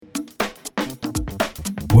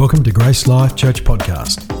Welcome to Grace Life Church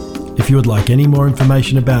Podcast. If you would like any more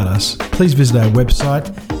information about us, please visit our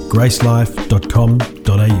website,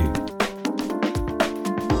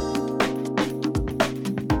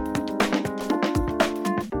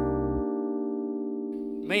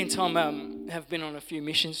 gracelife.com.au. Me and Tom have been on a few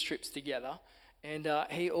missions trips together, and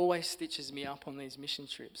he always stitches me up on these mission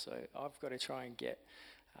trips, so I've got to try and get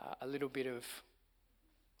a little bit of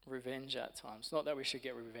revenge at times. Not that we should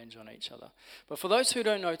get revenge on each other. But for those who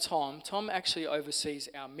don't know Tom actually oversees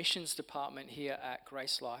our missions department here at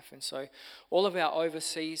Grace Life. And so all of our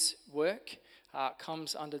overseas work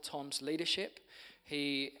comes under Tom's leadership.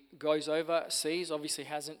 He goes overseas, obviously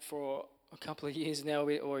hasn't for a couple of years now,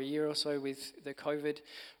 or a year or so with the COVID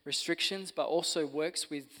restrictions, but also works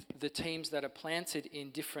with the teams that are planted in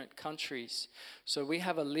different countries. So we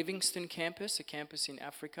have a Livingston campus, a campus in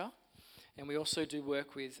Africa. And we also do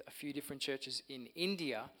work with a few different churches in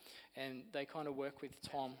India, and they kind of work with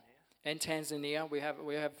Tom. And Tanzania, we have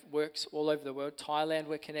works all over the world. Thailand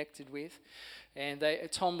we're connected with, and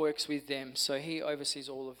Tom works with them, so he oversees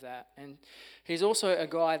all of that. And he's also a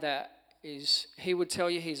guy that he would tell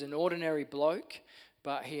you he's an ordinary bloke,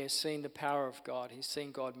 but he has seen the power of God. He's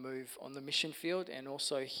seen God move on the mission field and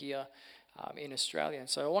also here in Australia. And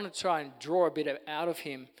so I want to try and draw a bit out of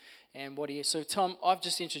him and what he is. So Tom, I've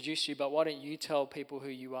just introduced you, but why don't you tell people who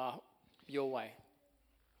you are your way?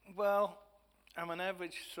 Well, I'm an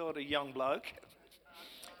average sort of young bloke.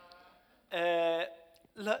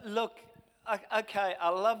 Look, okay, I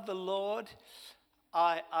love the Lord.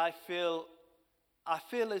 I feel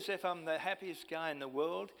as if I'm the happiest guy in the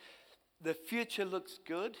world. The future looks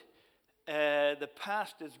good. The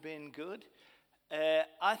past has been good.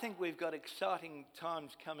 I think we've got exciting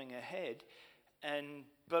times coming ahead.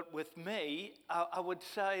 But with me, I would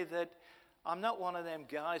say that I'm not one of them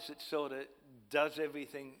guys that sort of does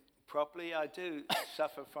everything properly. I do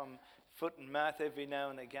suffer from foot and mouth every now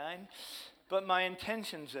and again, but my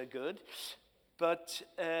intentions are good. But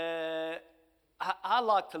I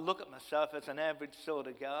like to look at myself as an average sort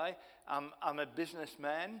of guy. I'm a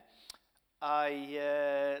businessman.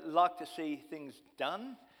 I like to see things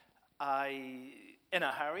done. In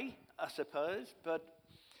a hurry, I suppose, but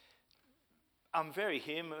I'm very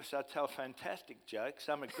humorous. I tell fantastic jokes.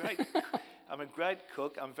 I'm a great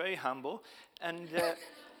cook. I'm very humble, and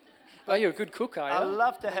oh, you're a good cook, are you? I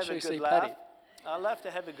love to have a good laugh. I love to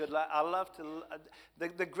have a good laugh. I love to.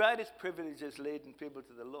 The greatest privilege is leading people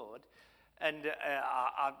to the Lord, and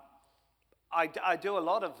I do a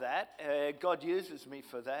lot of that. God uses me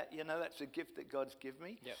for that. You know, that's a gift that God's given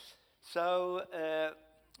me. Yep. So.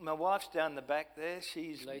 My wife's down the back there.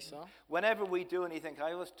 She's Lisa. Whenever we do anything,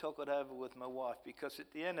 I always talk it over with my wife because at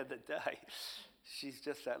the end of the day, she's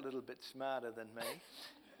just that little bit smarter than me.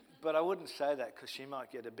 But I wouldn't say that because she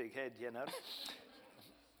might get a big head, you know.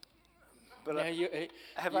 But now I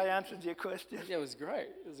answered your question? Yeah, it was great.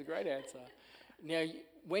 It was a great answer. Now,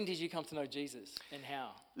 when did you come to know Jesus and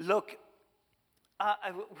how? Look,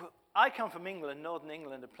 I come from England, Northern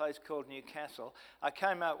England, a place called Newcastle. I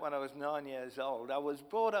came out when I was 9 years old. I was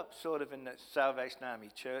brought up sort of in the Salvation Army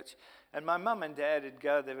Church, and my mum and dad would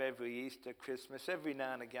go there every Easter, Christmas, every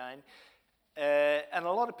now and again. And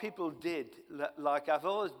a lot of people did. Like, I've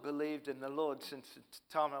always believed in the Lord since the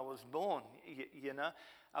time I was born, you know.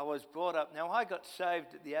 I was brought up. Now, I got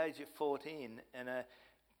saved at the age of 14 in a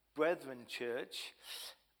Brethren church.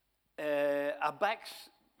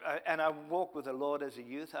 And I walked with the Lord as a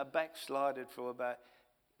youth. I backslided for about,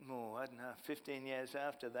 15 years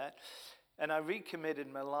after that. And I recommitted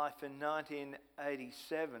my life in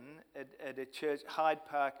 1987 at a church, Hyde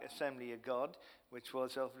Park Assembly of God, which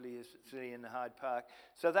was obviously in Hyde Park.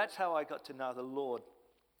 So that's how I got to know the Lord.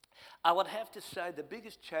 I would have to say the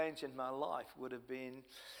biggest change in my life would be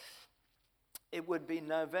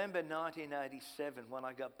November 1987 when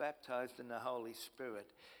I got baptized in the Holy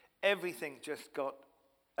Spirit. Everything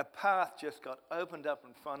a path just got opened up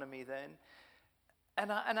in front of me then, and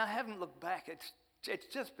I haven't looked back. It's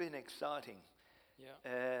just been exciting.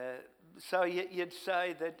 Yeah. So you'd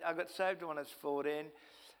say that I got saved when I was 14.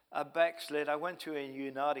 I backslid. I went to a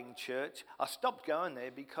uniting church. I stopped going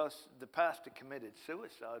there because the pastor committed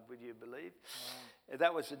suicide. Would you believe? Wow.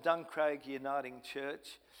 That was the Duncraig Uniting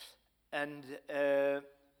Church, and there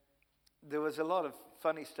was a lot of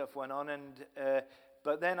funny stuff went on.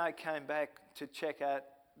 But then I came back to check out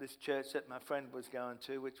this church that my friend was going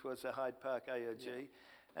to, which was the Hyde Park AOG, yeah.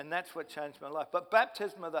 And that's what changed my life. But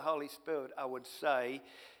baptism of the Holy Spirit, I would say,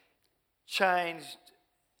 changed.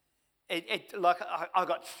 Like I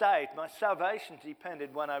got saved. My salvation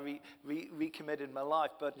depended when I recommitted my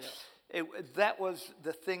life, but that was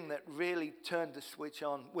the thing that really turned the switch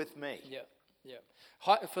on with me. Yeah. Yeah.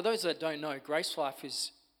 For those that don't know, Grace Life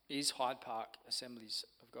is Hyde Park Assemblies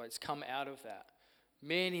of God. It's come out of that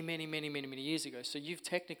many years ago. So you've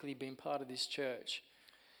technically been part of this church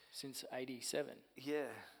since 87. Yeah.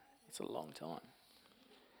 It's a long time.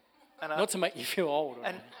 And Not to make you feel old.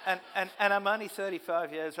 and I'm only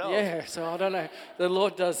 35 years old. Yeah, so I don't know. The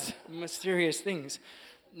Lord does mysterious things.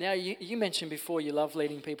 Now, you mentioned before you love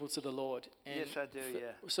leading people to the Lord. And Yes, I do,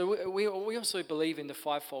 yeah. So we also believe in the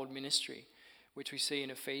fivefold ministry, which we see in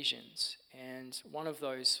Ephesians. And one of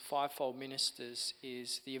those fivefold ministers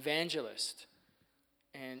is the evangelist.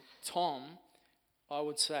 And Tom, I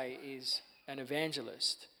would say, is an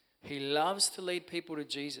evangelist. He loves to lead people to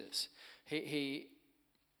Jesus.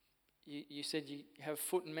 You said you have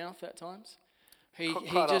foot and mouth at times? He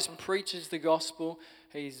just often preaches the gospel.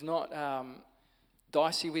 He's not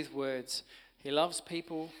dicey with words. He loves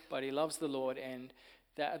people, but he loves the Lord. And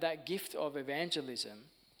that gift of evangelism,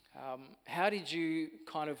 how did you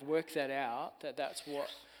kind of work that out, that's what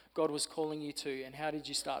God was calling you to, and how did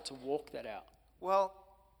you start to walk that out? Well,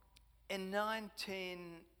 in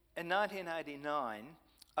 1989,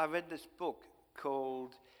 I read this book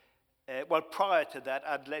called... prior to that,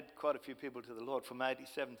 I'd led quite a few people to the Lord from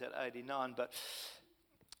 87 to 89, but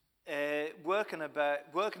working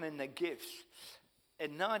in the gifts.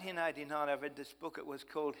 In 1989, I read this book. It was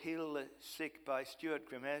called Heal the Sick by Stuart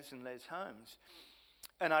Grimez and Les Holmes.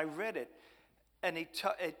 And I read it, and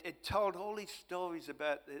it told all these stories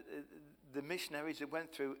about the missionaries that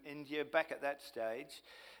went through India back at that stage.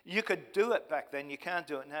 You could do it back then. You can't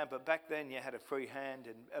do it now, but back then you had a free hand,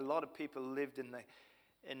 and a lot of people lived in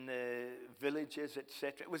the villages,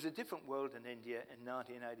 etc. It was a different world in India in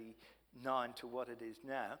 1989 to what it is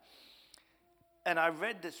now. And I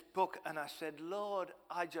read this book and I said, Lord,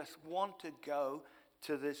 I just want to go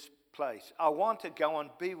to this place. I want to go and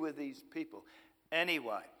be with these people.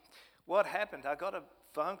 Anyway, what happened? I got a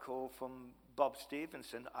phone call from Bob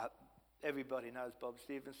Stevenson. Everybody knows Bob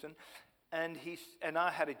Stevenson. And I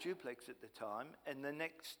had a duplex at the time, and the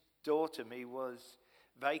next door to me was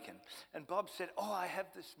vacant. And Bob said, I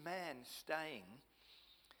have this man staying.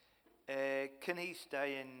 Can he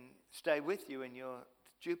stay with you in your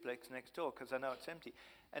duplex next door? Because I know it's empty.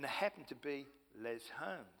 And it happened to be Les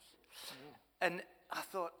Holmes. Yeah. And I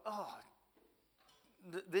thought,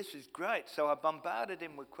 this is great. So I bombarded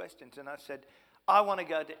him with questions, and I said, I want to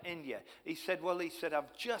go to India. He said,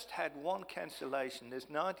 I've just had one cancellation. There's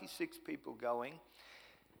 96 people going.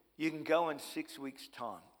 You can go in 6 weeks'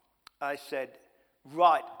 time. I said,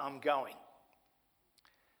 right, I'm going.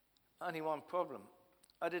 Only one problem.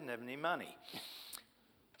 I didn't have any money.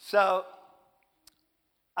 So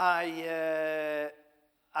I'm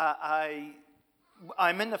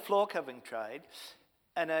in the floor covering trade,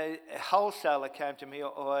 and a wholesaler came to me,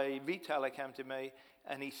 or a retailer came to me,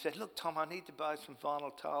 and he said, look, Tom, I need to buy some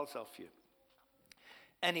vinyl tiles off you.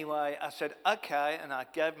 Anyway, I said, okay, and I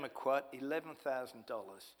gave him a quote,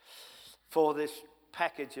 $11,000 for this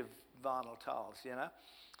package of vinyl tiles,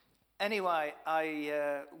 Anyway,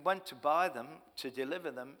 I went to buy them, to deliver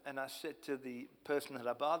them, and I said to the person that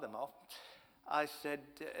I buy them off, I said,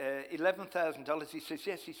 $11,000. He says,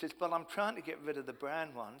 yes. He says, but I'm trying to get rid of the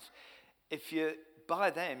brown ones. If you buy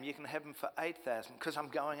them, you can have them for $8,000 because I'm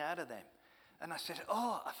going out of them. And I said,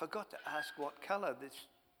 I forgot to ask what colour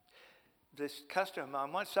this customer of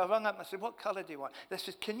mine wants. So I rang up and I said, what colour do you want? They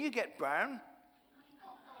said, can you get brown?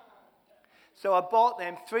 So I bought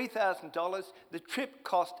them $3,000. The trip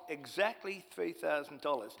cost exactly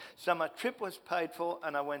 $3,000. So my trip was paid for,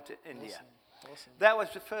 and I went to India. Awesome. That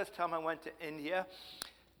was the first time I went to India.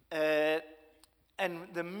 And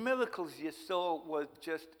the miracles you saw were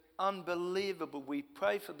just unbelievable. We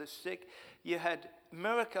prayed for the sick. You had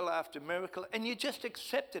miracle after miracle, and you just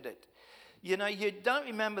accepted it. You don't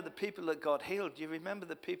remember the people that got healed. You remember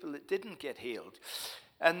the people that didn't get healed.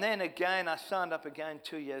 And then again, I signed up again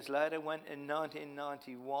 2 years later, went in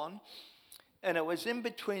 1991. And it was in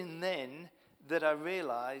between then that I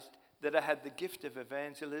realized that I had the gift of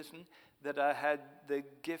evangelism, that I had the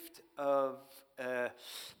gift of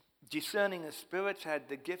discerning the spirits, had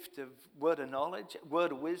the gift of word of knowledge,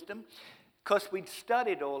 word of wisdom. Because we'd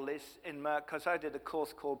studied all this because I did a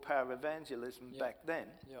course called Power Evangelism back then.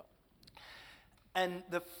 Yeah. And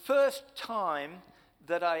the first time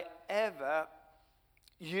that I ever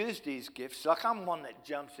used these gifts, like I'm one that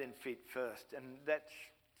jumps in feet first, and that's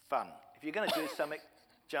fun. If you're going to do something,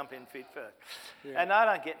 jump in feet first. Yeah. And I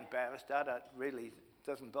don't get embarrassed.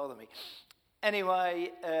 Doesn't bother me.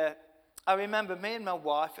 Anyway, I remember me and my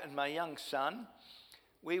wife and my young son,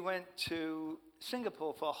 we went to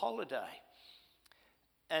Singapore for a holiday.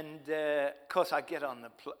 And of course, I get on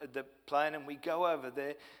the plane and we go over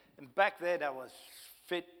there. And back then, I was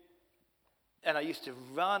fit. And I used to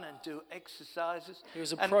run and do exercises. He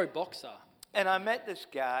was a pro boxer. And I met this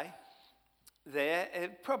guy there,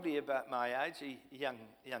 probably about my age, a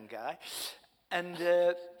young guy. And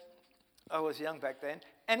I was young back then.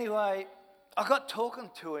 Anyway, I got talking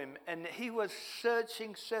to him, and he was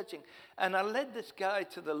searching. And I led this guy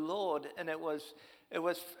to the Lord, and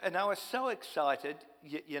and I was so excited,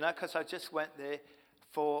 you know, because I just went there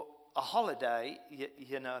for a holiday,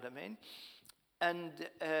 you know what I mean? And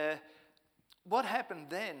what happened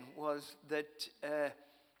then was that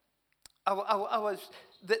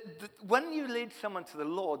when you lead someone to the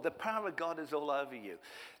Lord, the power of God is all over you.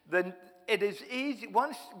 Then it is easy.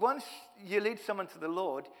 Once you lead someone to the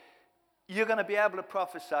Lord, you're going to be able to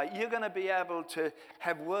prophesy. You're going to be able to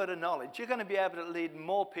have word of knowledge. You're going to be able to lead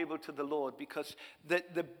more people to the Lord, because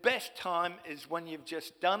the best time is when you've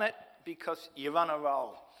just done it, because you're on a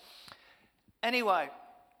roll. Anyway,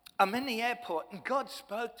 I'm in the airport and God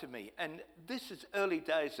spoke to me, and this is early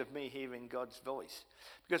days of me hearing God's voice,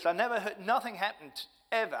 because I never heard, nothing happened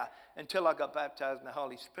ever until I got baptized in the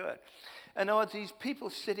Holy Spirit. And there were these people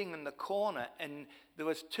sitting in the corner, and there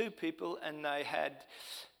was two people, and they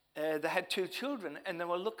had two children, and they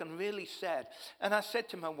were looking really sad. And I said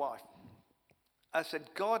to my wife, I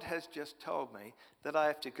said, God has just told me that I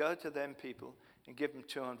have to go to them people and give them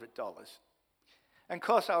 $200. And of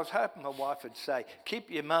course, I was hoping my wife would say, keep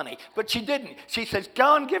your money. But she didn't. She says,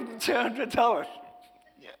 go and give them $200.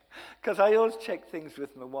 Because I always check things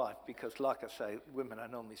with my wife, because like I say, women are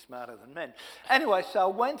normally smarter than men. Anyway, so I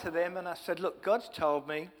went to them and I said, look, God's told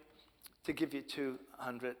me to give you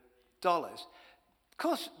 $200. Of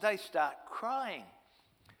course, they start crying.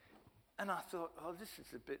 And I thought, oh, this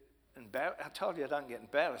is a bit embarrassing. I told you I don't get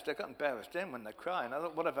embarrassed. I got embarrassed then when they're crying. I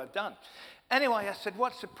thought, what have I done? Anyway, I said,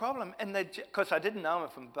 what's the problem? And because I didn't know him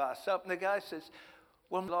from Bar Soap, and the guy says,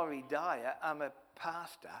 well, I'm Laurie Dyer. I'm a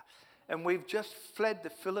pastor. And we've just fled the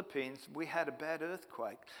Philippines. We had a bad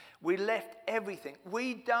earthquake. We left everything.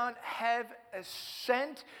 We don't have a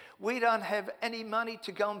cent. We don't have any money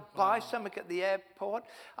to go and buy something at the airport.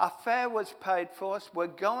 Our fare was paid for us. We're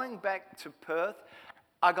going back to Perth.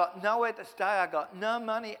 I got nowhere to stay. I got no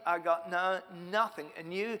money. I got nothing.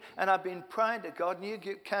 And I've been praying to God, and you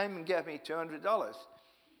came and gave me $200.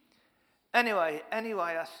 Anyway,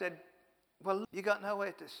 I said, well, you got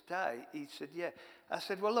nowhere to stay? He said, yeah. I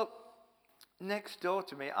said, well, look, next door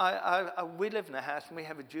to me, we live in a house and we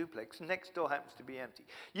have a duplex. Next door happens to be empty.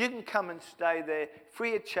 You can come and stay there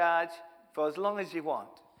free of charge for as long as you want.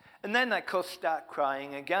 And then they, of course, start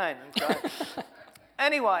crying again.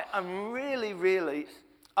 Anyway, I'm really, really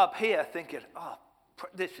up here thinking, oh,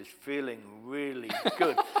 this is feeling really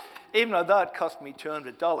good. Even though it cost me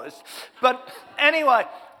 $200. But anyway,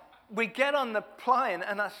 we get on the plane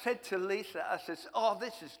and I said to Lisa, I said, oh,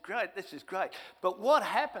 this is great. But what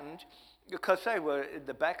happened, because they were at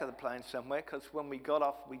the back of the plane somewhere, because when we got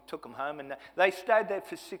off, we took them home, and they stayed there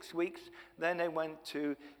for 6 weeks. Then they went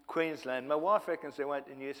to Queensland. My wife reckons they went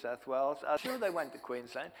to New South Wales. I'm sure they went to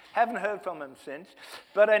Queensland. Haven't heard from them since.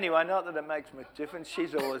 But anyway, not that it makes much difference.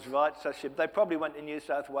 She's always right, so they probably went to New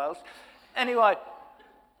South Wales. Anyway,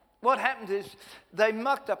 what happened is they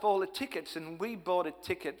mucked up all the tickets, and we bought a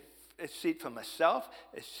seat for myself,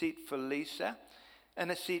 a seat for Lisa, and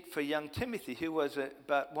a seat for young Timothy, who was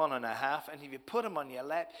about 1.5. And if you put him on your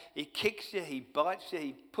lap, he kicks you, he bites you,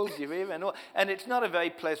 he pulls your ear, and it's not a very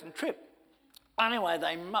pleasant trip. Anyway,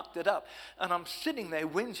 they mucked it up, and I'm sitting there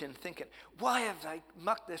whinging, thinking, why have they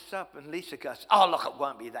mucked this up? And Lisa goes, oh, look, it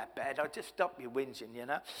won't be that bad. I'll just stop you whinging, you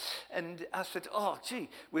know. And I said, oh, gee,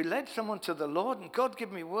 we led someone to the Lord, and God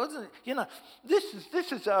gave me words, and, you know, this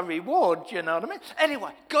is our reward, you know what I mean?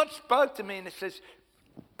 Anyway, God spoke to me, and He says,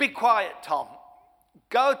 be quiet, Tom.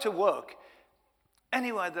 Go to work.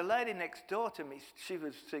 Anyway, the lady next door to me, she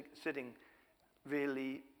was sitting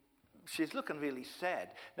really, she's looking really sad.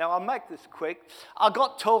 Now, I'll make this quick. I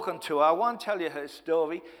got talking to her. I won't tell you her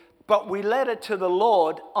story, but we led her to the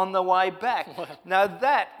Lord on the way back. Wow. Now,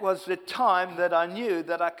 that was the time that I knew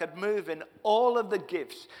that I could move in all of the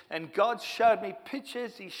gifts. And God showed me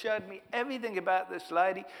pictures. He showed me everything about this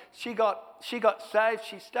lady. She got saved.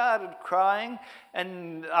 She started crying,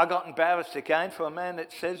 and I got embarrassed again for a man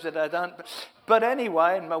that says that I don't. But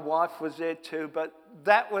anyway, and my wife was there too. But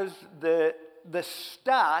that was the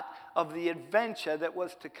start of the adventure that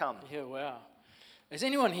was to come. Yeah, wow. Does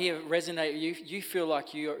anyone here resonate? You feel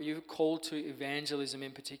like you're called to evangelism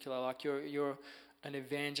in particular, like you're an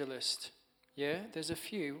evangelist. Yeah, there's a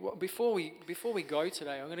few. Before we go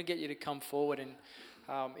today, I'm going to get you to come forward, and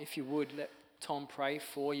if you would, Tom pray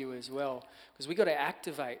for you as well, because we got to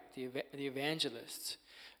activate the evangelists.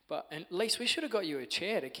 But at least we should have got you a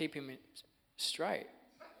chair to keep him straight,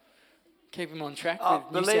 keep him on track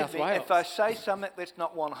with New South Wales. If I say something that's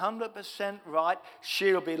not 100% right,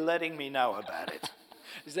 she'll be letting me know about it.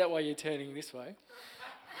 Is that why you're turning this way?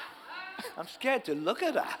 I'm scared to look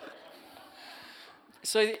at her.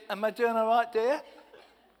 So, am I doing all right, dear?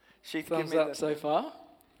 She thumbs up so far.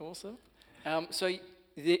 Awesome. So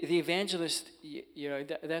the evangelist,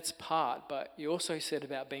 that's part, but you also said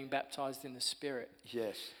about being baptized in the Spirit.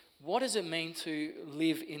 Yes. What does it mean to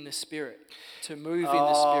live in the Spirit, to move in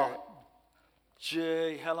the Spirit?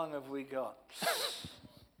 Gee, how long have we got?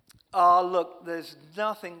 Oh, look, there's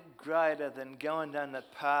nothing greater than going down the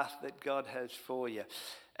path that God has for you.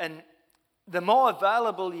 And the more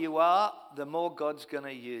available you are, the more God's going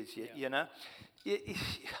to use you, you know.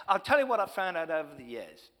 I'll tell you what I found out over the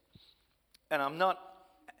years. And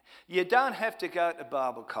you don't have to go to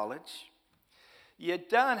Bible college. You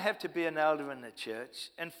don't have to be an elder in the church.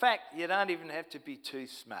 In fact, you don't even have to be too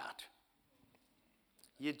smart.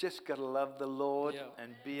 You just got to love the Lord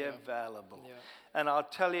and be available. Yeah. And I'll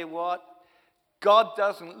tell you what, God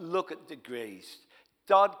doesn't look at degrees.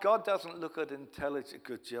 God doesn't look at intelligence.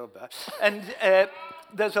 Good job. And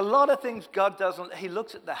there's a lot of things God doesn't. He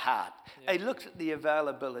looks at the heart. Yeah. He looks at the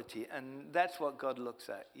availability. And that's what God looks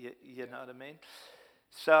at. You know what I mean?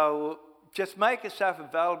 So just make yourself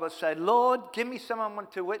available. Say, Lord, give me someone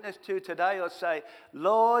to witness to today. Or say,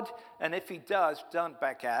 Lord, and if he does, don't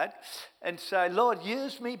back out. And say, Lord,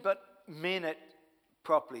 use me, but mean it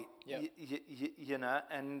properly. Yep. You know,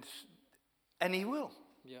 and he will.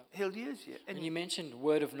 Yeah. He'll use you. And you mentioned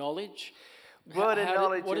word of knowledge. Word of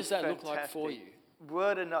knowledge. What does that look like for you?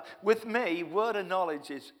 Word of knowledge. With me, word of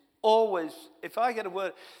knowledge is always, if I get a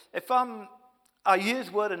word, I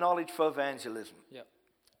use word of knowledge for evangelism. Yeah.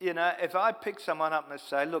 You know, if I pick someone up and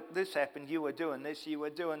say, look, this happened, you were doing this, you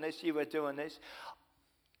were doing this, you were doing this.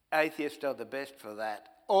 Atheists are the best for that.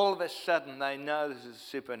 All of a sudden, they know this is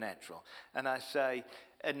supernatural. And I say,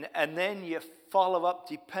 and then your follow-up,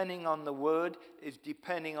 depending on the word, is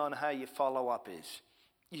depending on how your follow-up is.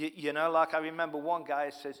 You know, like I remember one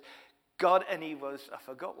guy says, God, and I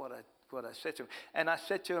forgot what I said to him. And I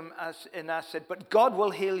said to him, but God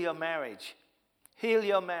will heal your marriage. Heal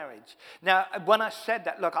your marriage. Now, when I said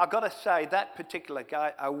that, look, I've got to say, that particular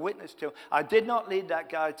guy, I witnessed to him. I did not lead that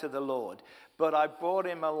guy to the Lord, but I brought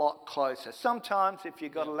him a lot closer. Sometimes, if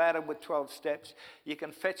you've got a ladder with 12 steps, you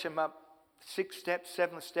can fetch him up 6 steps,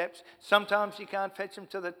 7 steps. Sometimes you can't fetch them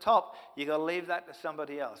to the top. You got to leave that to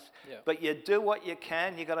somebody else. Yeah. But you do what you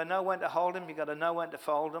can. You got to know when to hold them. You got to know when to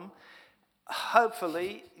fold them.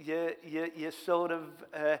 Hopefully, you sort of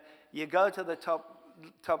you go to the top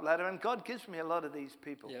ladder, and God gives me a lot of these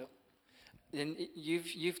people. Yeah. And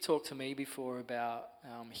you've talked to me before about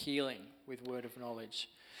healing with word of knowledge.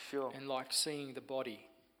 Sure. And like seeing the body.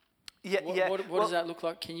 Yeah. What does that look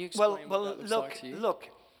like? Can you explain what that looks like to you? Look.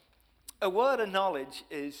 A word of knowledge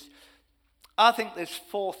is, I think there's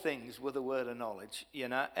 4 things with a word of knowledge, you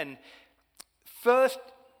know. And first,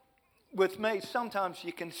 with me, sometimes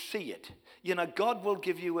you can see it. You know, God will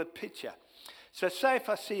give you a picture. So say if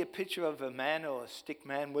I see a picture of a man or a stick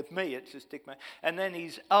man, with me it's a stick man, and then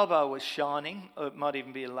his elbow is shining, or it might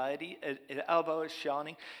even be a lady, his elbow is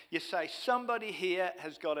shining. You say, somebody here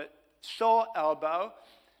has got a sore elbow,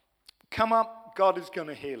 come up, God is going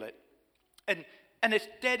to heal it. And it's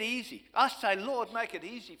dead easy. I say, Lord, make it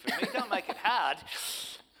easy for me. Don't make it hard.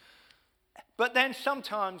 But then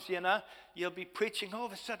sometimes, you know, you'll be preaching, all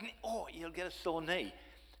of a sudden, you'll get a sore knee.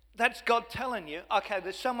 That's God telling you, okay,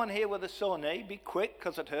 there's someone here with a sore knee. Be quick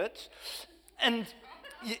because it hurts. And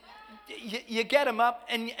you get them up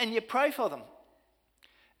and you pray for them.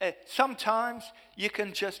 Sometimes you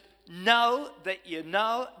can just know that you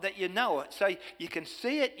know it. So you can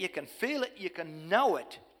see it, you can feel it, you can know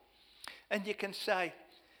it. And you can say,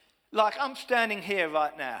 like I'm standing here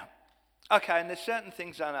right now. Okay, and there's certain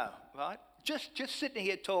things I know, right? Just sitting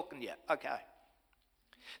here talking to you, okay.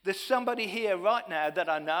 There's somebody here right now that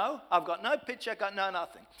I know. I've got no picture, I've got no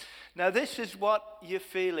nothing. Now this is what you're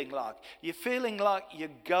feeling like. You're feeling like you're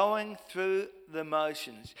going through the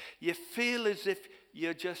motions. You feel as if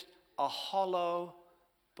you're just a hollow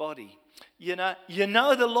body. You know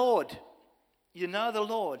the Lord. You know the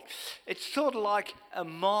Lord. It's sort of like a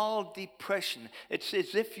mild depression. It's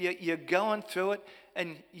as if you're going through it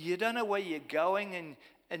and you don't know where you're going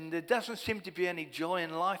and there doesn't seem to be any joy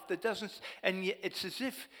in life. It's as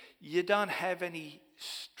if you don't have any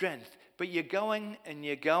strength. But you're going and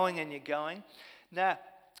you're going and you're going. Now,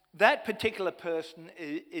 That particular person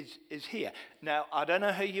is here. Now, I don't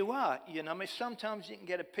know who you are. You know, I mean, sometimes you can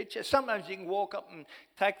get a picture. Sometimes you can walk up and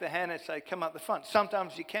take the hand and say, come up the front.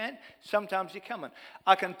 Sometimes you can. Sometimes you can't.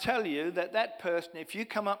 I can tell you that person, if you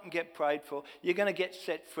come up and get prayed for, you're going to get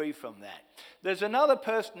set free from that. There's another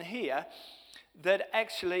person here that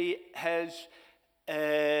actually has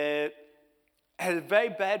a very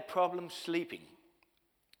bad problem sleeping.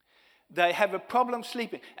 They have a problem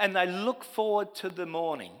sleeping, and they look forward to the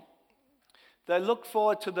morning. They look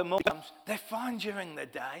forward to the morning. They're fine during the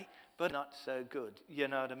day, but not so good. You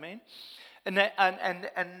know what I mean? And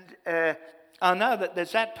I know that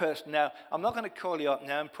there's that person. Now, I'm not going to call you up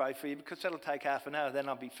now and pray for you because that'll take half an hour, then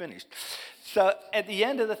I'll be finished. So at the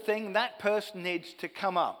end of the thing, that person needs to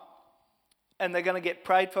come up. And they're going to get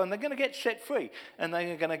prayed for, and they're going to get set free. And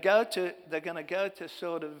they're going to go to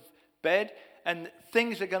sort of bed, and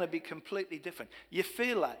things are going to be completely different. You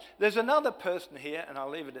feel that. There's another person here, and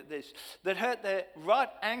I'll leave it at this, that hurt their right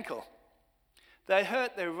ankle. They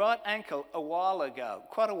hurt their right ankle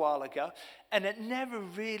quite a while ago, and it never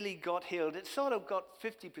really got healed. It sort of got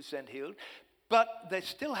 50% healed, but they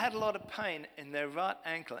still had a lot of pain in their right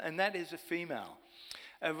ankle, and that is a female.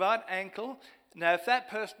 A right ankle. Now, if that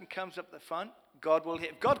person comes up the front, God will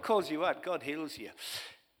heal. If God calls you out, God heals you.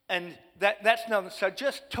 And that's nothing. So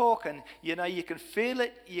just talking, you know, you can feel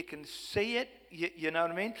it, you can see it, you know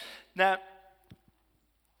what I mean? Now,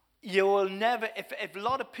 you will never, if a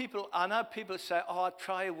lot of people, I know people say, oh, I'll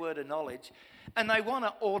try a word of knowledge, and they want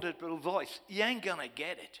an audible voice. You ain't going to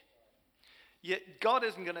get it. God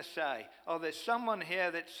isn't going to say, oh, there's someone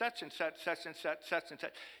here that's such and such, such and such, such and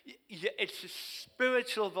such. It's a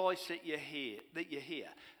spiritual voice that you hear.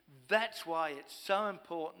 That's why it's so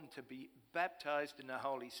important to be baptized in the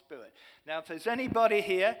Holy Spirit. Now, if there's anybody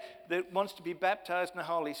here that wants to be baptized in the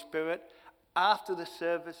Holy Spirit, after the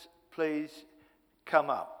service, please come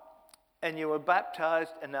up. And you were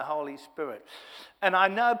baptized in the Holy Spirit. And I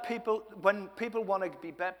know when people want to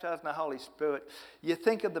be baptized in the Holy Spirit, you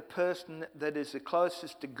think of the person that is the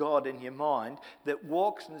closest to God in your mind, that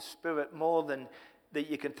walks in the Spirit more than that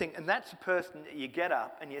you can think. And that's the person that you get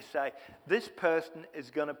up and you say, this person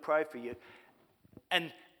is going to pray for you.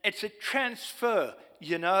 And it's a transfer,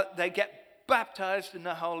 you know. They get baptized in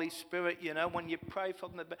the Holy Spirit, you know, when you pray for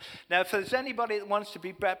them. Now, if there's anybody that wants to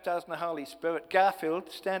be baptized in the Holy Spirit,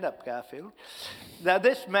 Garfield, stand up, Garfield. Now,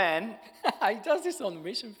 this man... He does this on the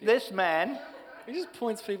mission field. This man... He just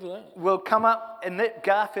points people out. Will come up, and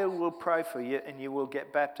Garfield will pray for you, and you will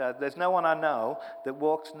get baptized. There's no one I know that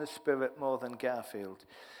walks in the Spirit more than Garfield.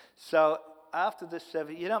 So, after this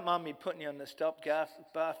service, you don't mind me putting you on the stop,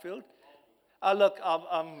 Garfield? Oh, look,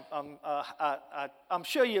 I'm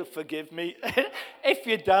sure you'll forgive me. If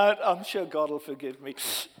you don't, I'm sure God will forgive me.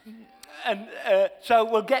 And so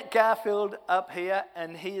we'll get Garfield up here,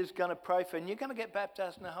 and he is going to pray for you, and you're going to get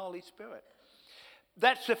baptized in the Holy Spirit.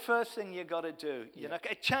 That's the first thing you got to do. You know,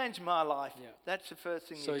 it changed my life. Yeah. That's the first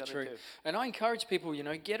thing you got to do. And I encourage people, you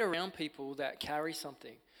know, get around people that carry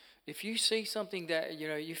something. If you see something that, you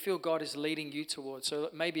know, you feel God is leading you towards, so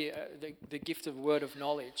maybe the gift of word of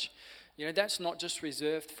knowledge, you know, that's not just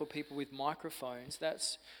reserved for people with microphones.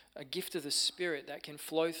 That's a gift of the Spirit that can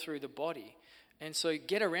flow through the body. And so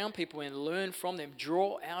get around people and learn from them,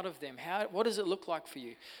 draw out of them. What does it look like for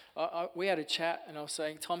you? We had a chat, and I was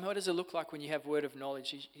saying, Tom, what does it look like when you have word of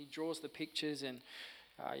knowledge? He draws the pictures and,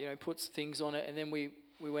 you know, puts things on it. And then we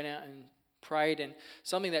went out and prayed. And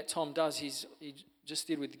something that Tom does, he just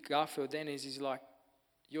did with Garfield then, is he's like,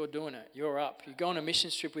 you're doing it. You're up. You go on a mission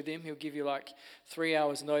trip with him. He'll give you like 3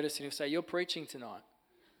 hours notice, and he'll say, you're preaching tonight.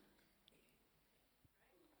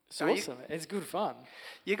 It's awesome. It's good fun.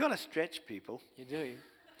 You got to stretch people. You do.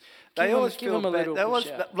 They always feel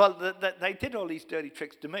bad. They did all these dirty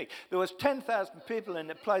tricks to me. There was 10,000 people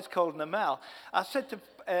in a place called Namal. I said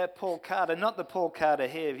to Paul Carter, not the Paul Carter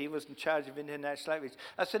here, he was in charge of international outreach.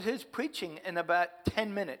 I said, who's preaching in about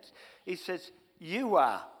 10 minutes? He says, you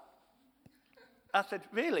are. I said,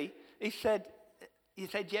 really? He said,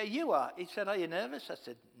 yeah, you are. He said, are you nervous? I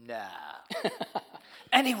said, nah.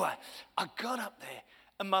 Anyway, I got up there,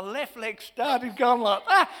 and my left leg started going like,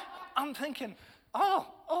 I'm thinking, oh.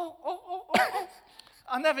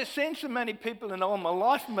 I've never seen so many people in all my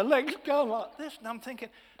life, and my legs go like this, and I'm thinking,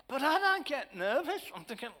 but I don't get nervous. I'm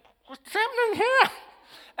thinking, what's happening here?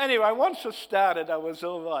 Anyway, once I started, I was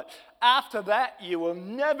all right. After that, you will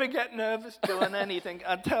never get nervous doing anything.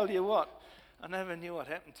 I tell you what. I never knew what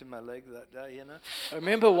happened to my leg that day, you know. I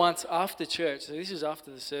remember once after church, so this is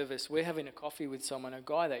after the service, we're having a coffee with someone, a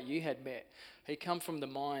guy that you had met. He'd come from the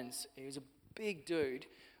mines. He was a big dude,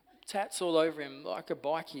 tats all over him, like a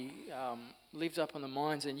bikie, lived up on the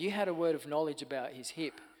mines, and you had a word of knowledge about his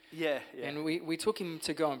hip. Yeah. And we took him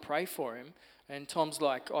to go and pray for him. And Tom's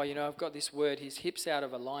like, oh, I've got this word. His hip's out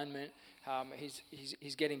of alignment.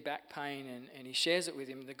 He's getting back pain, and he shares it with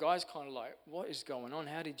him. The guy's kind of like, what is going on?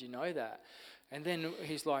 How did you know that? And then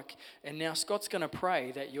he's like, and now Scott's going to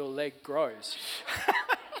pray that your leg grows.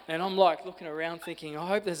 And I'm like looking around thinking, I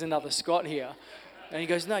hope there's another Scott here. And he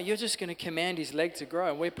goes, no, you're just going to command his leg to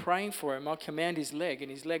grow. And we're praying for him. I'll command his leg, and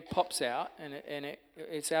his leg pops out, and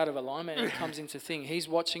it's out of alignment, and it comes into thing. He's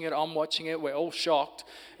watching it. I'm watching it. We're all shocked.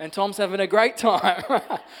 And Tom's having a great time.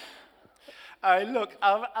 Look,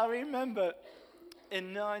 I remember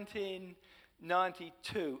in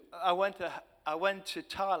 1992, I went to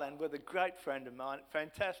Thailand with a great friend of mine,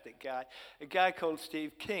 fantastic guy, a guy called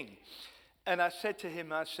Steve King. And I said to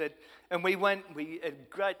him, and a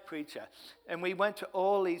great preacher, and we went to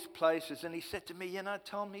all these places, and he said to me,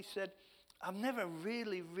 Tom, he said, I've never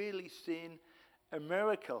really, really seen a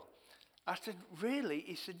miracle. I said, really?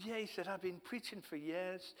 He said, yeah. He said, I've been preaching for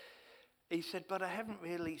years. He said, but I haven't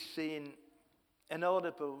really seen an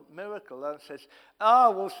audible miracle. And I says,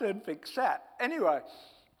 we'll soon fix that. Anyway,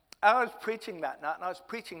 I was preaching that night, and I was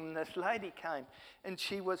preaching, and this lady came, and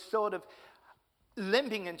she was sort of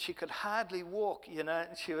limping, and she could hardly walk, and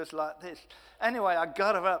she was like this. Anyway, I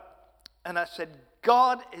got her up, and I said,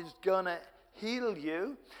 God is going to heal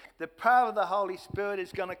you. The power of the Holy Spirit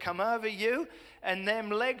is going to come over you, and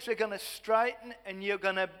them legs are going to straighten, and you're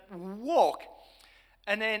going to walk.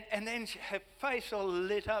 And then her face all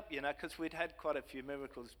lit up, because we'd had quite a few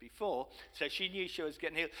miracles before, so she knew she was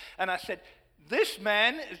getting healed. And I said, this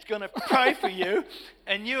man is going to pray for you,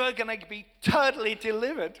 and you are going to be totally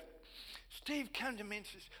delivered. Steve came to me and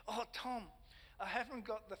says, oh, Tom, I haven't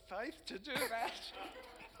got the faith to do that.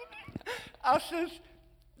 I says,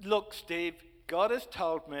 look, Steve, God has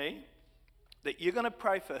told me that you're going to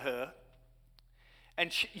pray for her, and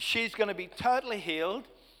she's going to be totally healed.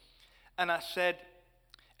 And I said,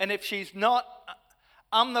 and if she's not,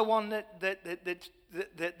 I'm the one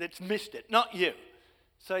that's missed it, not you.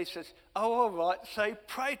 So he says, oh, all right. So he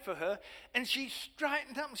prayed for her, and she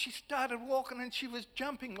straightened up, and she started walking, and she was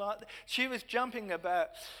jumping she was jumping about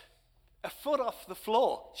a foot off the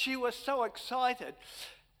floor. She was so excited.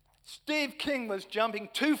 Steve King was jumping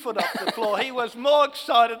 2 foot off the floor. He was more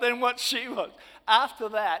excited than what she was. After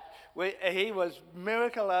that, he was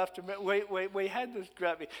miracle after miracle. We had this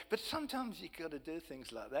great. But sometimes you got to do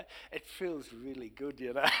things like that. It feels really good,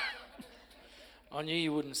 I knew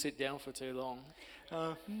you wouldn't sit down for too long.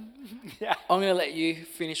 Yeah. I'm going to let you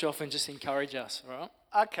finish off and just encourage us, all right?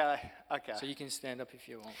 Okay. So you can stand up if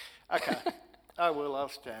you want. Okay. I will. I'll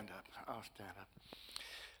stand up.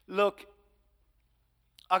 Look,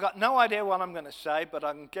 I got no idea what I'm going to say, but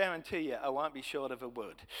I can guarantee you I won't be short of a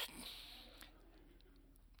word.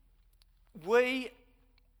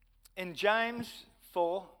 In James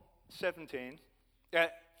 4:14,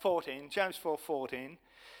 James 4:14,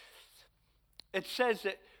 it says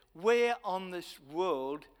that we're on this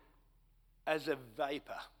world as a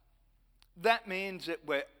vapor. That means that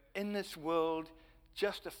we're in this world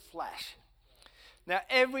just a flash. Now,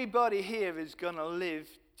 everybody here is going to live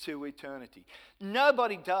to eternity.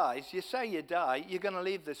 Nobody dies. You say you die, you're going to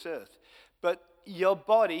leave this earth. But your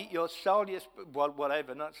body, your soul,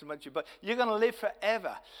 whatever, not so much your body, you're going to live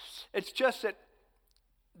forever. It's just that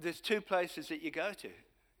there's 2 places that you go to.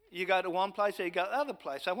 You go to one place or you go to the other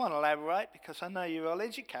place. I won't elaborate because I know you're all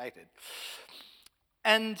educated.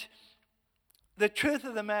 And the truth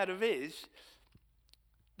of the matter is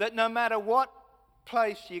that no matter what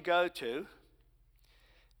place you go to,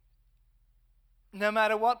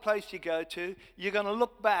 you're going to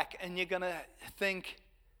look back and you're going to think,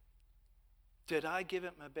 did I give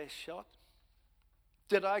it my best shot?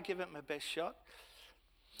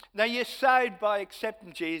 Now, you're saved by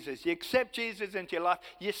accepting Jesus. You accept Jesus into your life,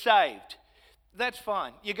 you're saved. That's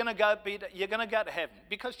fine. You're going to go to heaven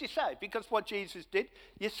because you're saved. Because what Jesus did,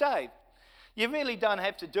 you're saved. You really don't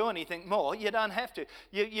have to do anything more. You don't have to.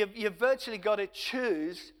 You've virtually got to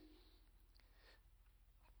choose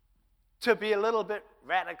to be a little bit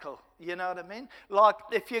radical. You know what I mean? Like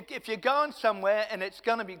if you're going somewhere and it's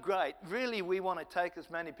going to be great, really we want to take as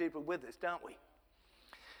many people with us, don't we?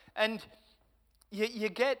 And you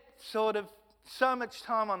get sort of so much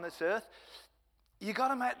time on this earth, you got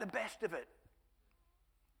to make the best of it.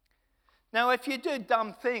 Now, if you do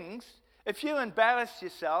dumb things, if you embarrass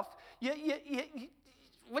yourself,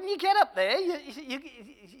 when you get up there,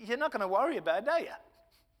 you're not going to worry about it, are you?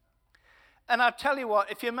 And I'll tell you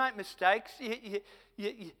what, if you make mistakes,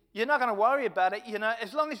 you're not going to worry about it,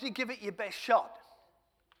 as long as you give it your best shot.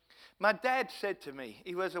 My dad said to me,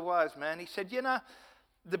 he was a wise man, he said,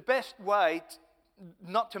 the best way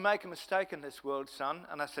not to make a mistake in this world, son.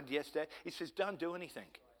 And I said, yes, Dad. He says, don't do anything.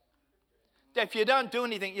 If you don't do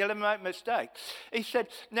anything, you'll never make a mistake. He said,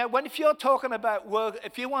 now, if you're talking about work,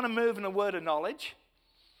 if you want to move in a word of knowledge,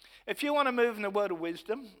 if you want to move in a word of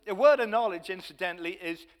wisdom, a word of knowledge, incidentally,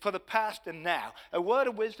 is for the past and now. A word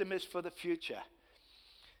of wisdom is for the future.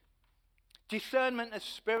 Discernment of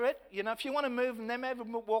spirit, if you want to move, and then ever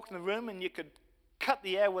walk in the room and you could cut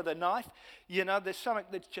the air with a knife, there's something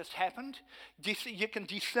that's just happened. You can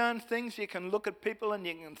discern things, you can look at people and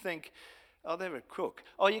you can think, oh, they're a crook.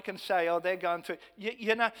 Or you can say, oh, they're going through,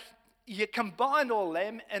 you combine all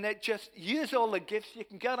them and it just use all the gifts. You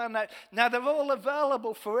can go down that. Now, they're all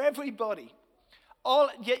available for everybody.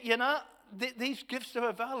 These gifts are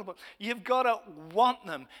available. You've got to want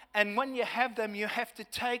them. And when you have them, you have to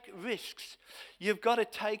take risks. You've got to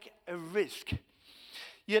take a risk.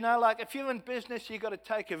 Like if you're in business, you've got to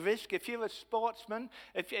take a risk. If you're a sportsman,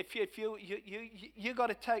 if you got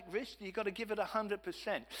to take risks, you've got to give it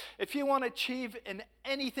 100%. If you want to achieve in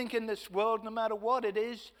anything in this world, no matter what it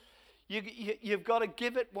is, you've got to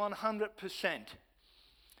give it 100%.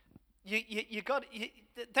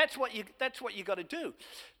 That's what you got to do.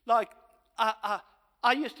 Like I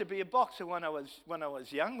used to be a boxer when I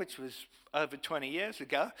was young, which was over 20 years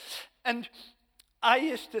ago, and I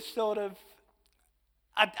used to sort of.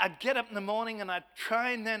 I'd get up in the morning and I'd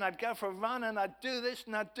train, then I'd go for a run and I'd do this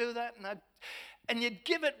and I'd do that and you'd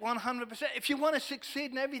give it 100%. If you want to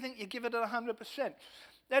succeed in everything, you give it 100%.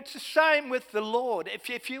 That's the same with the Lord.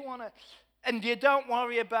 If you want to, and you don't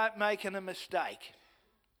worry about making a mistake.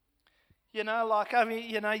 You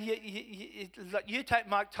take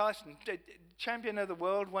Mike Tyson, champion of the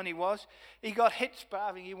world when he got hit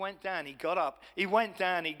sparring, he went down, he got up. He went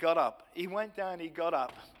down, he got up. He went down, he got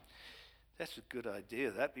up. That's a good idea,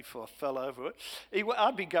 that, before I fell over it.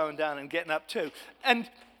 I'd be going down and getting up too. And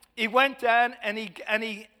he went down and he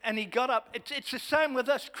got up. It's the same with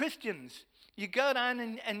us Christians. You go down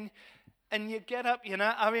and you get up,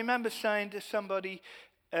 I remember saying to somebody,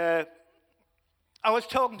 I was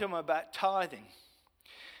talking to them about tithing.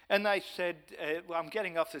 And they said, I'm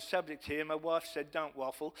getting off the subject here. My wife said, don't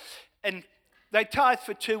waffle. And they tithed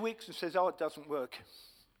for 2 weeks and says, oh, it doesn't work.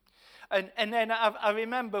 And then I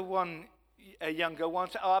remember a young girl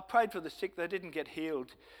once, I prayed for the sick, they didn't get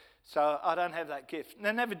healed, so I don't have that gift. And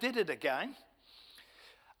they never did it again.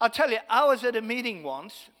 I'll tell you, I was at a meeting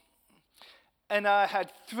once, and I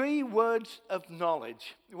had 3 words of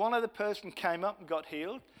knowledge. One of the person came up and got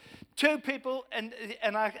healed. 2 people, and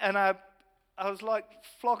I was like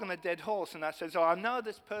flogging a dead horse, and I said, oh, I know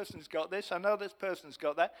this person's got this, I know this person's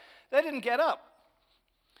got that. They didn't get up.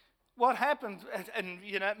 What happened, and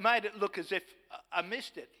it made it look as if I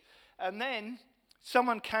missed it. And then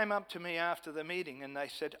someone came up to me after the meeting and they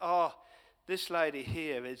said, oh, this lady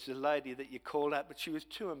here is the lady that you called out, but she was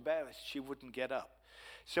too embarrassed, she wouldn't get up.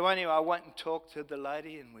 So anyway, I went and talked to the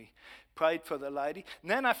lady and we prayed for the lady. And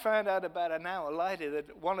then I found out about an hour later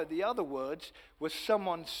that one of the other words was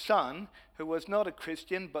someone's son who was not a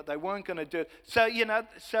Christian, but they weren't going to do it. So,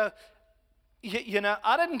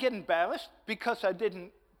 I didn't get embarrassed because I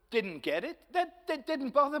didn't get it. That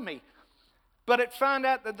didn't bother me. But it found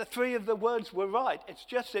out that the 3 of the words were right. It's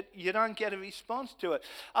just that you don't get a response to it.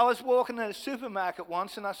 I was walking in a supermarket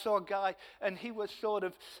once and I saw a guy and he was sort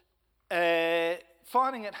of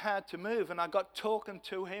finding it hard to move. And I got talking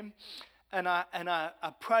to him and I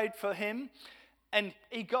prayed for him. And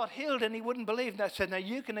he got healed and he wouldn't believe. And I said, now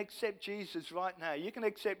you can accept Jesus right now. You can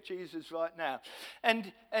accept Jesus right now.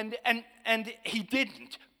 And he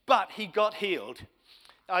didn't, but he got healed.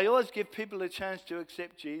 I always give people a chance to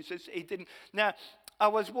accept Jesus. He didn't. Now, I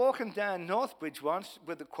was walking down Northbridge once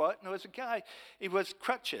with a quote, and there was a guy, he was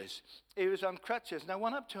crutches. He was on crutches. And I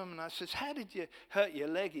went up to him and I said, how did you hurt your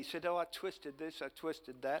leg? He said, oh, I twisted this, I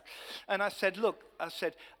twisted that. And I said, look,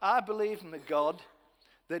 I believe in the God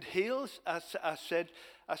that heals. I said,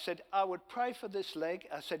 I would pray for this leg.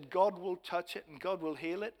 I said, God will touch it and God will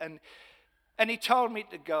heal it. And he told me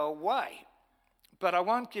to go away. But I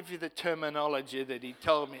won't give you the terminology that he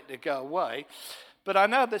told me to go away. But I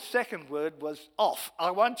know the second word was off.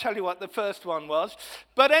 I won't tell you what the first one was.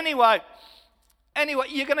 But anyway,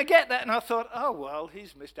 you're going to get that. And I thought, oh, well,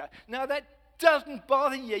 he's missed out. Now, that doesn't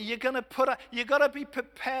bother you. You've got to be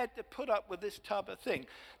prepared to put up with this type of thing.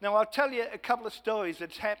 Now, I'll tell you a couple of stories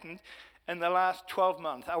that's happened in the last 12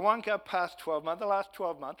 months. I won't go past 12 months, the last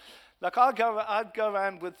 12 months. Like I'd go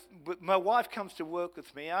around with my wife comes to work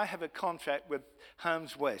with me. I have a contract with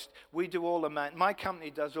Homes West. We do all the maintenance. My company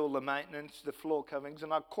does all the maintenance, the floor coverings,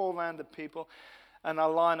 and I call around the people and I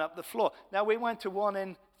line up the floor. Now we went to one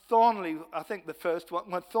in Thornley, I think the first one,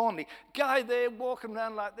 Thornley. Guy there walking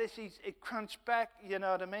around like this, he's crunched back, you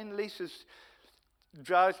know what I mean? Lisa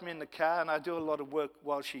drives me in the car and I do a lot of work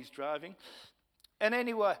while she's driving. And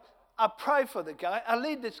anyway, I pray for the guy. I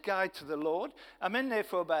lead this guy to the Lord. I'm in there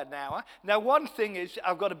for about an hour. Now, one thing is,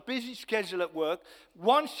 I've got a busy schedule at work.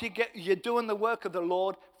 Once you're doing the work of the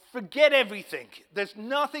Lord, forget everything. There's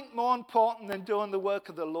nothing more important than doing the work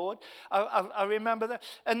of the Lord. I remember that.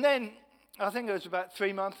 And then, I think it was about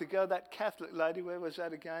 3 months ago, that Catholic lady, where was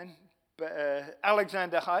that again?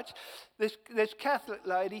 Alexander Heights. This Catholic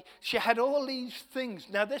lady, she had all these things.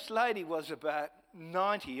 Now, this lady was about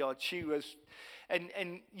 90 odd. She was,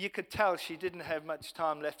 and you could tell she didn't have much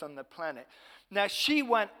time left on the planet. Now, she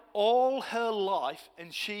went all her life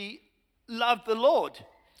and she loved the Lord.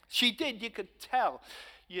 She did, you could tell.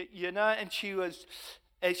 You know, and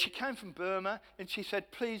she came from Burma, and she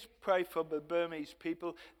said, please pray for the Burmese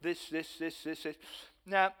people, this.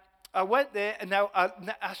 Now, I went there, and now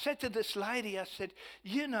I said to this lady, I said,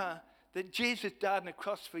 you know that Jesus died on the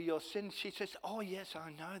cross for your sins? She says, oh, yes,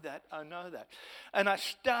 I know that. And I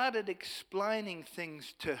started explaining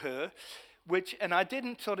things to her, and I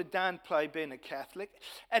didn't sort of downplay being a Catholic.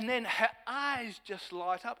 And then her eyes just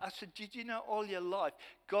light up. I said, did you know all your life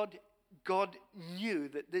God knew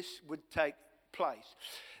that this would take place?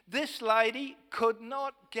 This lady could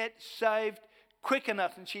not get saved quick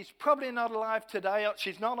enough, and she's probably not alive today.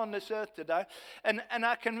 She's not on this earth today, and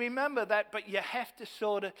I can remember that. But you have to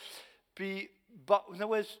sort of be. But there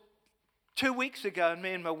was 2 weeks ago, and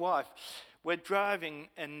me and my wife were driving,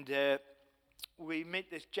 and we met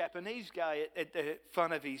this Japanese guy at the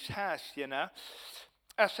front of his house. You know,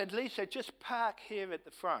 I said, Lisa, just park here at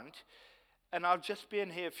the front. And I'll just be in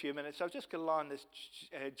here a few minutes. I'm just going to line this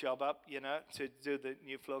job up, you know, to do the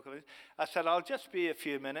new floor covering. I said, I'll just be a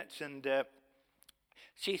few minutes. And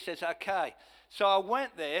she says, okay. So I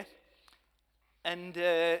went there, and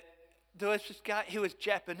there was this guy, he was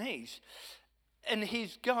Japanese. And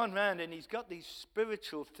he's going around, and he's got these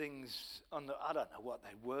spiritual things on I don't know what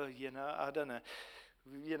they were, you know. I don't know,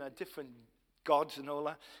 different gods and all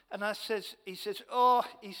that. And I says,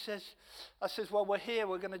 well, we're here,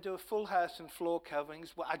 we're going to do a full house and floor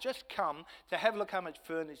coverings. Well, I just come to have a look how much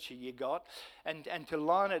furniture you got and to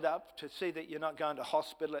line it up to see that you're not going to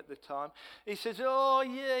hospital at the time. He says, oh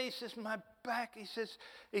yeah, he says, my back. He says,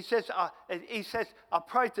 I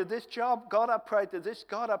prayed to this job, God, I prayed to this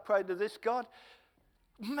God, I prayed to this God.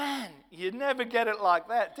 Man, you never get it like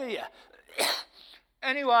that, do you?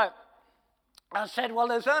 Anyway, I said, well,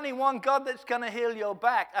 there's only one God that's going to heal your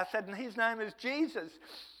back. I said, and his name is Jesus.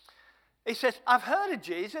 He says, I've heard of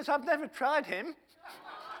Jesus. I've never tried him.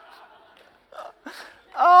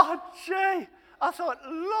 Oh, gee. I thought,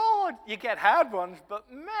 Lord, you get hard ones, but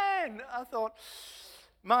man, I thought,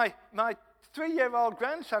 my 3-year-old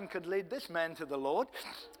grandson could lead this man to the Lord.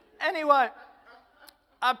 Anyway,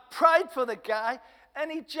 I prayed for the guy, and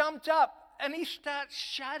he jumped up, and he starts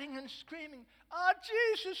shouting and screaming, oh,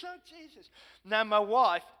 Jesus, oh, Jesus. Now, my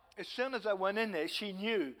wife, as soon as I went in there, she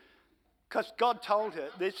knew, because God told her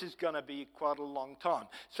this is going to be quite a long time.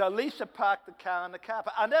 So Lisa parked the car in the car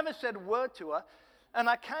park. I never said a word to her, and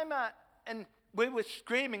I came out, and we were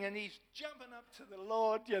screaming, and he's jumping up to the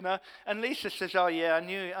Lord, you know. And Lisa says, oh, yeah, I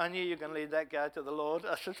knew you were going to lead that guy to the Lord.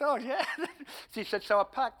 I said, oh, yeah. She said, so I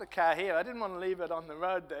parked the car here. I didn't want to leave it on the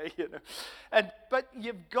road there, you know. But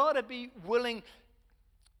you've got to be willing.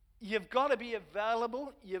 You've got to be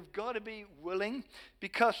available. You've got to be willing,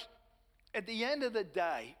 because at the end of the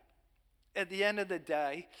day,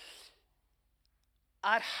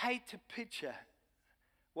 I'd hate to picture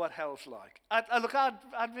what hell's like.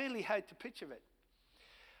 I'd really hate to picture it.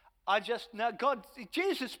 I just know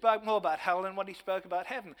Jesus spoke more about hell than what he spoke about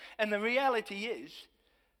heaven. And the reality is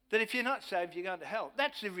that if you're not saved, you're going to hell.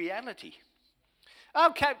 That's the reality.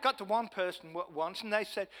 Okay, got to one person once, and they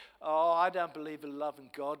said, oh, I don't believe a loving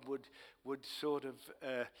God would sort of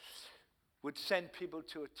would send people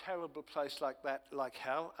to a terrible place like that, like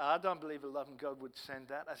hell. I don't believe a loving God would send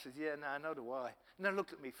that. I said, yeah, no, nor do I. And they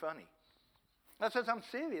looked at me funny. I said, I'm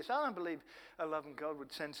serious. I don't believe a loving God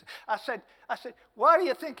would send. I said, why do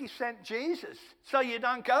you think he sent Jesus? So you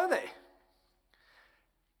don't go there.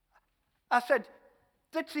 I said,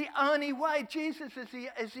 that's the only way. Jesus is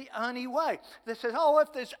the only way. They said, oh,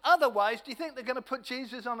 if there's other ways, do you think they're going to put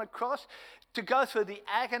Jesus on a cross to go through the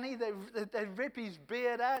agony? They rip his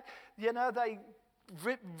beard out, you know, they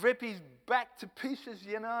rip his back to pieces,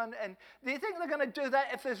 you know, and do you think they're going to do that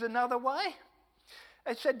if there's another way?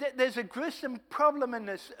 I said, there's a gruesome problem in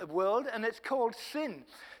this world, and it's called sin.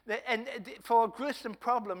 And for a gruesome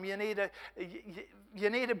problem, you need a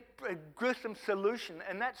gruesome solution,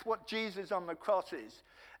 and that's what Jesus on the cross is.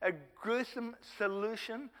 a gruesome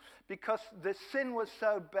solution because the sin was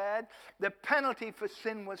so bad. The penalty for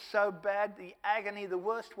sin was so bad, the agony, the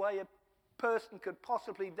worst way a person could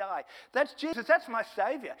possibly die. That's Jesus. That's my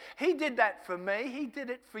Savior. He did that for me. He did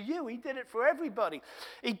it for you. He did it for everybody.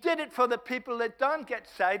 He did it for the people that don't get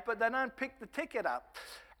saved, but they don't pick the ticket up.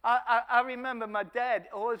 I remember my dad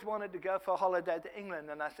always wanted to go for a holiday to England,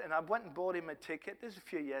 and I went and bought him a ticket. This is a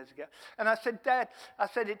few years ago. And I said, Dad,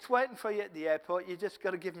 it's waiting for you at the airport. You just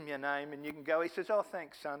got to give him your name and you can go. He says, oh,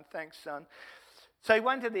 thanks, son. So he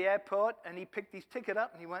went to the airport and he picked his ticket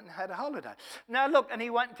up and he went and had a holiday. Now look, and he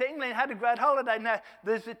went to England and had a great holiday. Now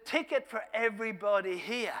there's a ticket for everybody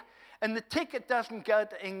here. And the ticket doesn't go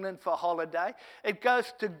to England for holiday. It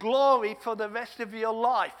goes to glory for the rest of your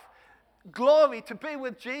life. Glory to be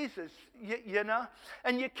with Jesus, you know.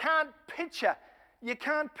 And you can't picture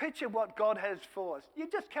what God has for us. You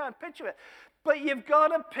just can't picture it. But you've got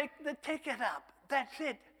to pick the ticket up. That's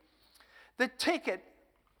it. The ticket.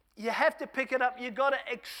 You have to pick it up. You've got to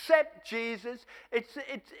accept Jesus.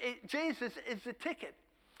 Jesus is the ticket.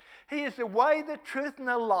 He is the way, the truth, and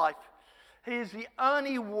the life. He is the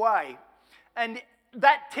only way. And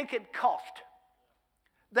that ticket cost.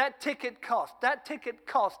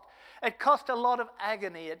 It cost a lot of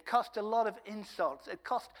agony. It cost a lot of insults. It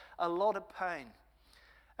cost a lot of pain.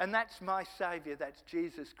 And that's my Savior. That's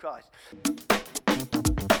Jesus Christ.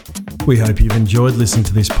 We hope you've enjoyed listening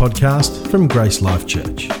to this podcast from Grace Life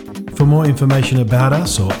Church. For more information about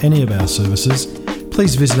us or any of our services,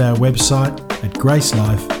 please visit our website at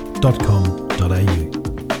gracelife.com.au.